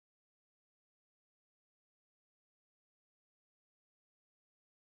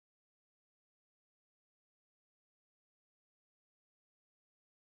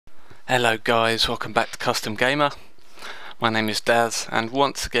Hello guys, welcome back to Custom Gamer. My name is Daz, and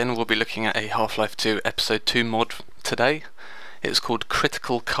once again we'll be looking at a Half-Life 2 Episode 2 mod today. It's called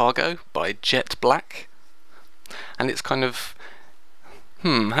Critical Cargo by Jettblack, and it's kind of,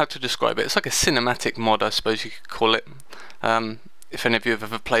 how to describe it? It's like a cinematic mod, I suppose you could call it. If any of you have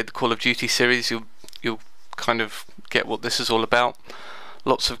ever played the Call of Duty series, you'll kind of get what this is all about.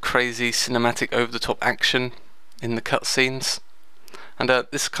 Lots of crazy cinematic over-the-top action in the cutscenes. And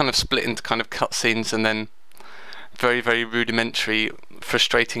this is kind of split into kind of cutscenes and then very, very rudimentary,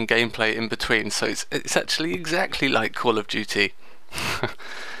 frustrating gameplay in between. So it's actually exactly like Call of Duty.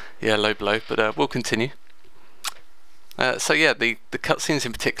 Yeah, low blow, but we'll continue. So yeah, the cutscenes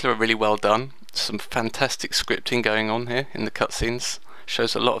in particular are really well done. Some fantastic scripting going on here in the cutscenes.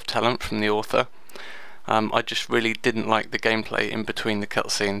 Shows a lot of talent from the author. I just really didn't like the gameplay in between the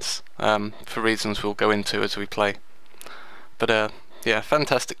cutscenes, for reasons we'll go into as we play. But yeah,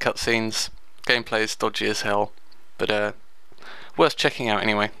 fantastic cutscenes. Gameplay is dodgy as hell, but worth checking out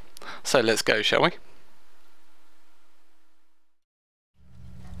anyway. So let's go, shall we?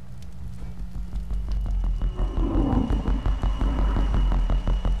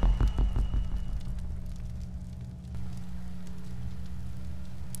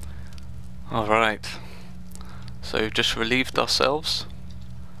 Alright, so we've just relieved ourselves.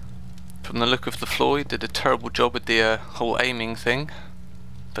 From the look of the floor, he did a terrible job with the whole aiming thing,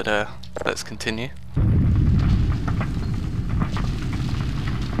 but let's continue.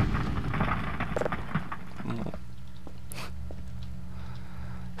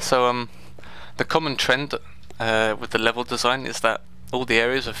 So the common trend with the level design is that all the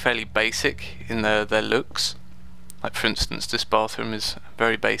areas are fairly basic in their looks. Like for instance, this bathroom is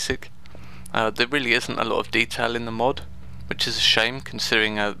very basic. There really isn't a lot of detail in the mod, which is a shame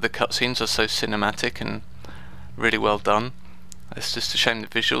considering the cutscenes are so cinematic and really well done. It's just a shame the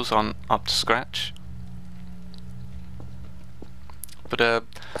visuals aren't up to scratch. But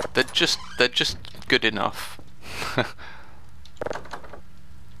they're just good enough. So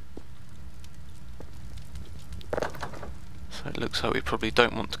it looks like we probably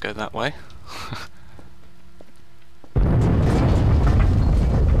don't want to go that way.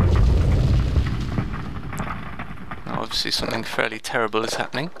 Obviously something fairly terrible is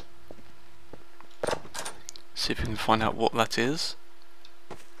happening. See if we can find out what that is.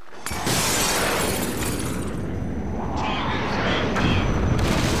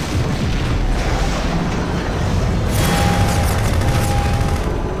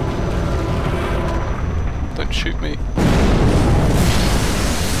 Don't shoot me.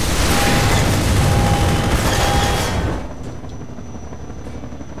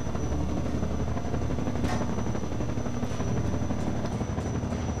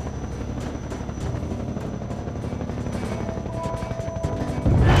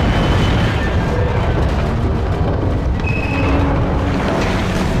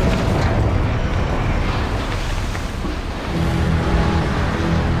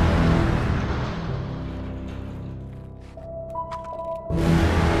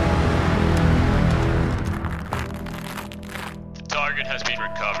 Has been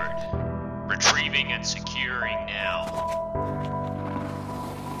recovered. Retrieving and securing now.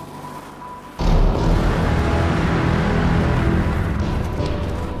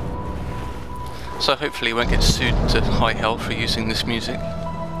 So hopefully he won't get sued to high hell for using this music.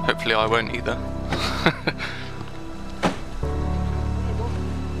 Hopefully I won't either.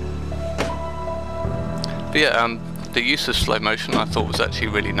 But yeah, the use of slow motion I thought was actually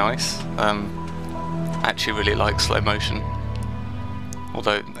really nice. I actually really like slow motion.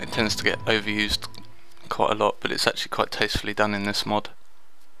 Although it tends to get overused quite a lot, but it's actually quite tastefully done in this mod.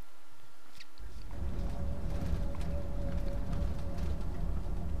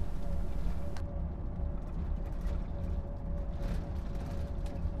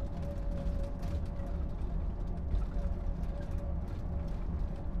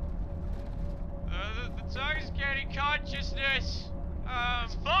 The target's gaining consciousness.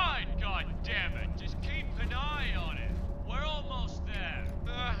 It's fine, god damn it. Just keep an eye on it. We're almost there.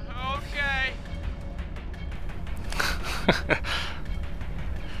 Okay.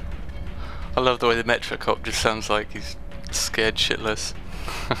 I love the way the Metro Cop just sounds like he's scared shitless.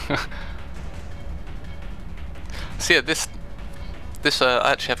 So yeah, this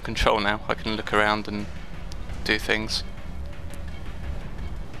I actually have control now. I can look around and do things.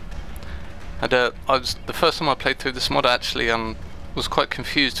 And the first time I played through this mod, I actually was quite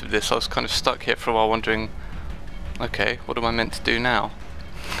confused with this. I was kind of stuck here for a while, wondering, okay, what am I meant to do now?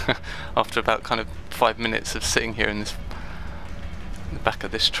 After about kind of 5 minutes of sitting here in the back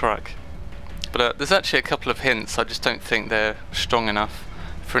of this truck. But there's actually a couple of hints. I just don't think they're strong enough.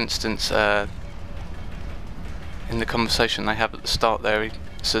 For instance, in the conversation they have at the start there, he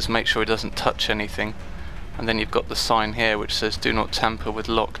says make sure he doesn't touch anything, and then you've got the sign here which says do not tamper with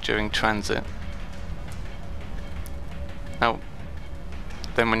lock during transit. Now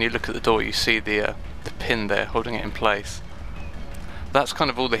then when you look at the door you see the pin there holding it in place. That's kind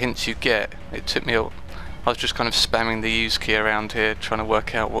of all the hints you get. It took me I was just kind of spamming the use key around here trying to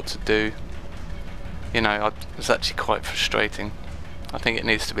work out what to do. You know, it was actually quite frustrating. I think it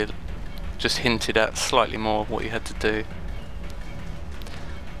needs to be just hinted at slightly more what you had to do.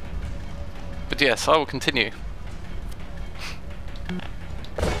 But yes, I will continue. Hey,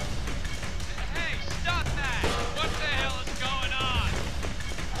 stop that! What the hell is going on?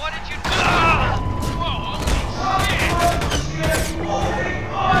 What did you do? Whoa, holy shit!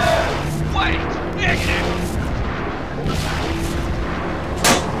 Wait! Negative!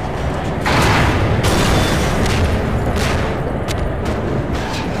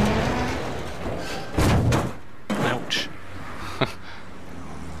 Ouch.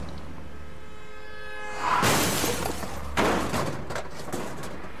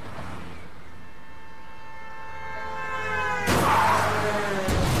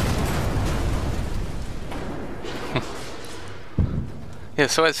 Yeah,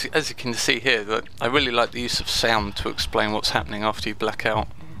 so as you can see here, that I really like the use of sound to explain what's happening after you black out,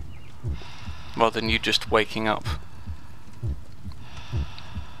 rather than you just waking up.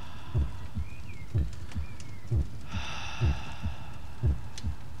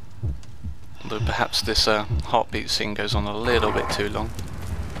 Although perhaps this heartbeat scene goes on a little bit too long.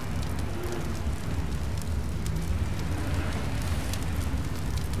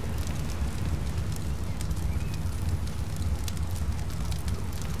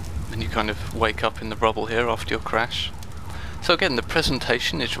 And you kind of wake up in the rubble here after your crash. So again, the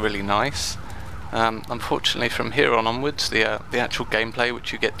presentation is really nice. Unfortunately, from here onwards, the actual gameplay,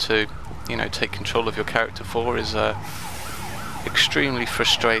 which you get to, you know, take control of your character for, is extremely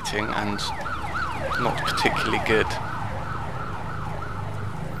frustrating and not particularly good.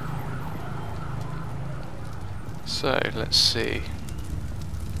 So let's see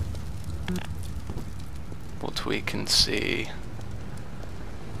what we can see.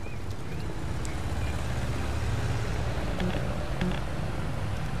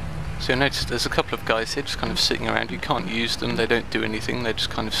 So you'll notice there's a couple of guys here just kind of sitting around. You can't use them, they don't do anything, they're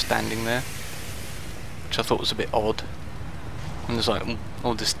just kind of standing there, which I thought was a bit odd. And there's like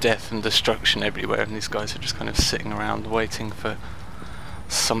all this death and destruction everywhere, and these guys are just kind of sitting around waiting for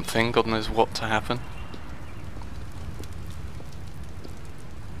something, God knows what, to happen.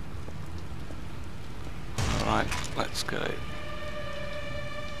 Alright, let's go.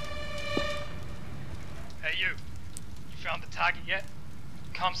 Hey you found the target yet?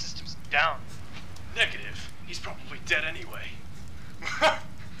 Comm system's down. Negative. He's probably dead anyway.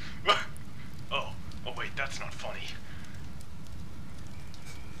 Oh wait, that's not funny.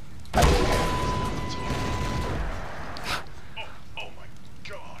 Oh my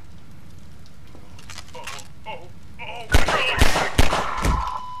god. Oh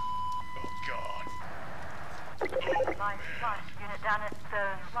god. Line flash, unit down at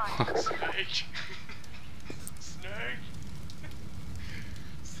zone 1. Snake. Snake.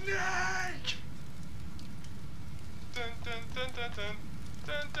 Snake. Dun dun dun dun dun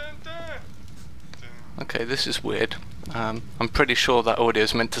dun dun dun. Okay, this is weird. I'm pretty sure that audio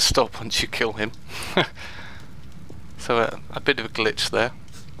is meant to stop once you kill him. So a bit of a glitch there.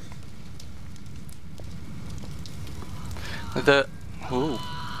 Ooh.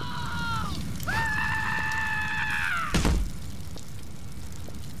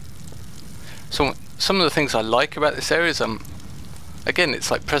 So some of the things I like about this area is again,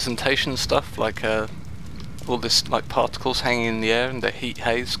 it's like presentation stuff, like all this like particles hanging in the air and the heat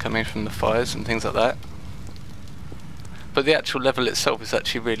haze coming from the fires and things like that. But the actual level itself is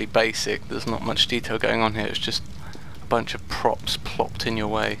actually really basic. There's not much detail going on here. It's just a bunch of props plopped in your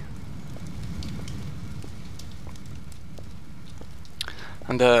way.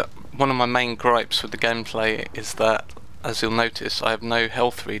 And one of my main gripes with the gameplay is that, as you'll notice, I have no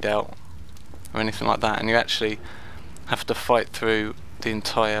health readout or anything like that, and you actually have to fight through the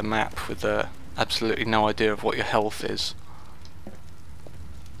entire map with absolutely no idea of what your health is.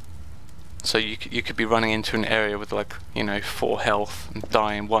 So you could be running into an area with, like, you know, 4 health and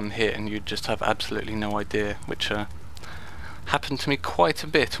die in 1 hit, and you'd just have absolutely no idea, which happened to me quite a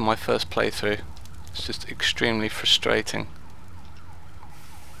bit on my first playthrough. It's just extremely frustrating.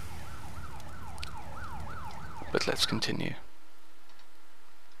 But let's continue.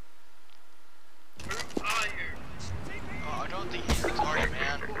 Who are you? Oh, I don't think he's the target,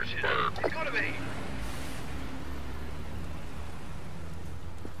 man. He's gotta be.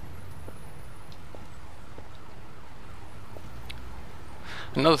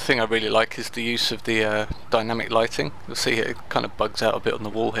 Another thing I really like is the use of the dynamic lighting. You'll see it kind of bugs out a bit on the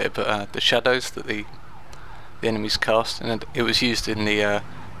wall here, but the shadows that the enemies cast, and it was used in the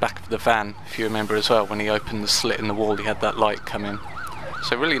back of the van, if you remember as well. When he opened the slit in the wall, he had that light come in.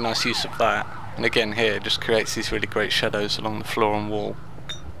 So really nice use of that. And again here, it just creates these really great shadows along the floor and wall.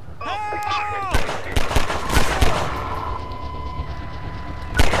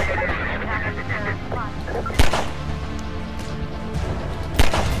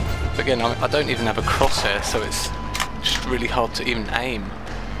 But again, I don't even have a crosshair, so it's just really hard to even aim.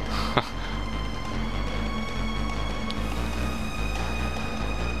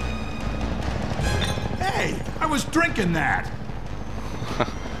 Hey, I was drinking that.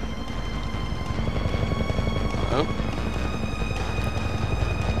 Oh.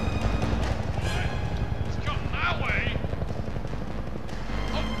 It's coming that way.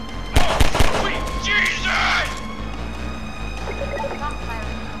 Oh, sweet Jesus!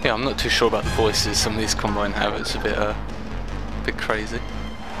 Yeah, I'm not too sure about the voices some of these Combine have. It's a bit crazy.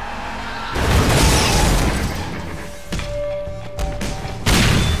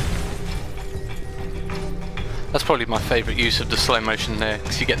 That's probably my favourite use of the slow motion there,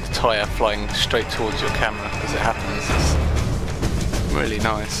 because you get the tyre flying straight towards your camera as it happens. It's really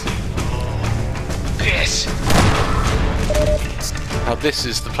nice. Piss! Now this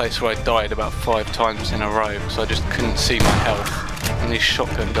is the place where I died about 5 times in a row, so I just couldn't see my health, and these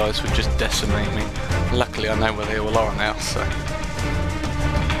shotgun guys would just decimate me. Luckily I know where they all are now, so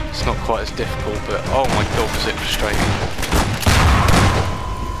it's not quite as difficult, but oh my god was it frustrating.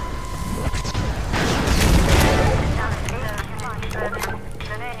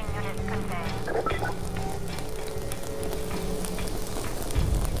 Remaining units contained.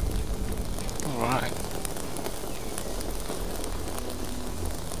 Alright.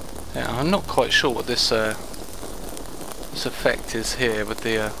 Yeah, I'm not quite sure what this effect is here with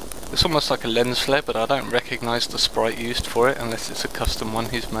the it's almost like a lens flare, but I don't recognise the sprite used for it unless it's a custom one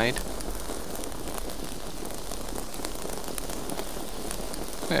he's made.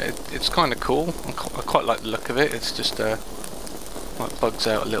 Yeah, it's kind of cool. I quite like the look of it. It's just like bugs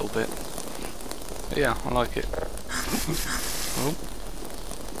out a little bit. But yeah, I like it. Oh.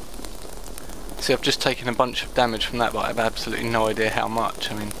 See, I've just taken a bunch of damage from that, but I have absolutely no idea how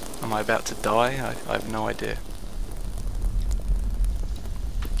much. I mean, am I about to die? I have no idea.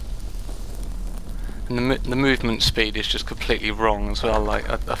 And the movement speed is just completely wrong as well. Like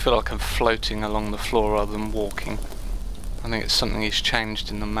I feel like I'm floating along the floor rather than walking. I think it's something he's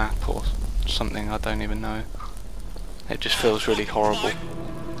changed in the map or something, I don't even know. It just feels really horrible.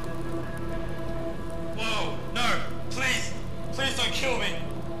 Whoa, no, please don't kill me.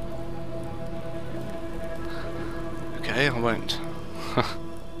 Okay, I won't.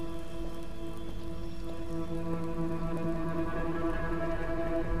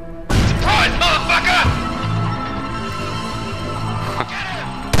 Surprise, motherfucker! Get him!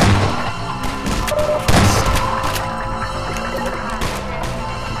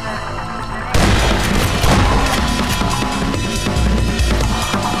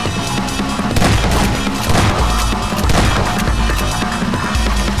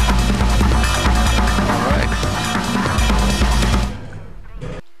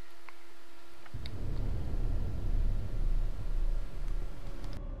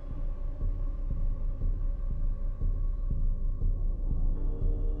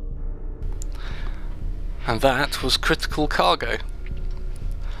 And that was Critical Cargo.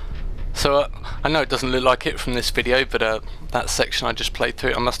 So I know it doesn't look like it from this video, but that section I just played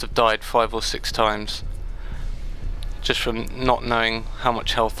through, I must have died 5 or 6 times. Just from not knowing how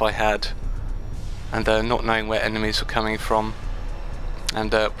much health I had, and not knowing where enemies were coming from.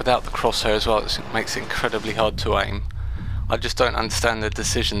 And without the crosshair as well, it makes it incredibly hard to aim. I just don't understand the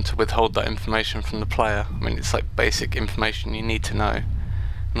decision to withhold that information from the player. I mean, it's like basic information you need to know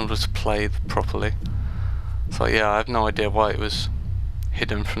in order to play properly. So yeah, I have no idea why it was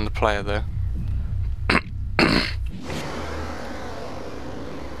hidden from the player there.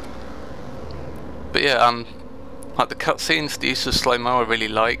 But yeah, like the cutscenes, the use of slow-mo I really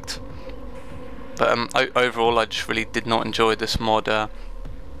liked. But overall I just really did not enjoy this mod. I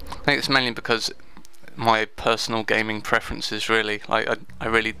think it's mainly because my personal gaming preferences really. Like I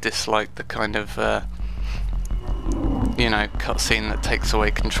really dislike the kind of you know, cutscene that takes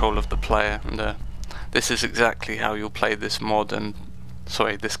away control of the player, and this is exactly how you'll play this mod and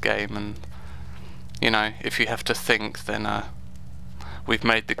this game. And you know, if you have to think, then we've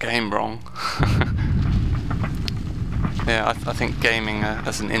made the game wrong. Yeah, I think gaming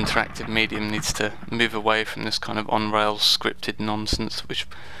as an interactive medium needs to move away from this kind of on-rails scripted nonsense which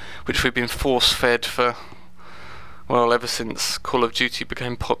we've been force-fed for, well, ever since Call of Duty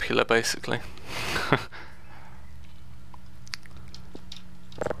became popular, basically.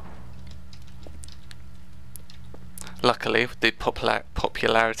 Luckily, with the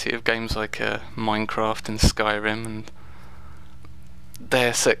popularity of games like Minecraft and Skyrim and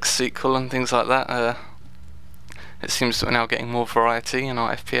Deus Ex sequel and things like that, it seems that we're now getting more variety in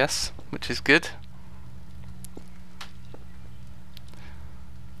our FPS, which is good.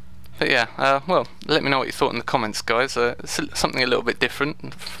 But yeah, well, let me know what you thought in the comments, guys. It's something a little bit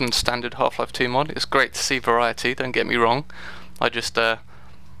different from the standard Half-Life 2 mod. It's great to see variety, don't get me wrong. I just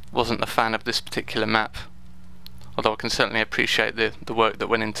wasn't a fan of this particular map. Although I can certainly appreciate the work that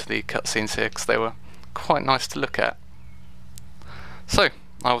went into the cutscenes here, because they were quite nice to look at. So,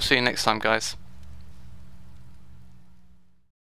 I will see you next time, guys.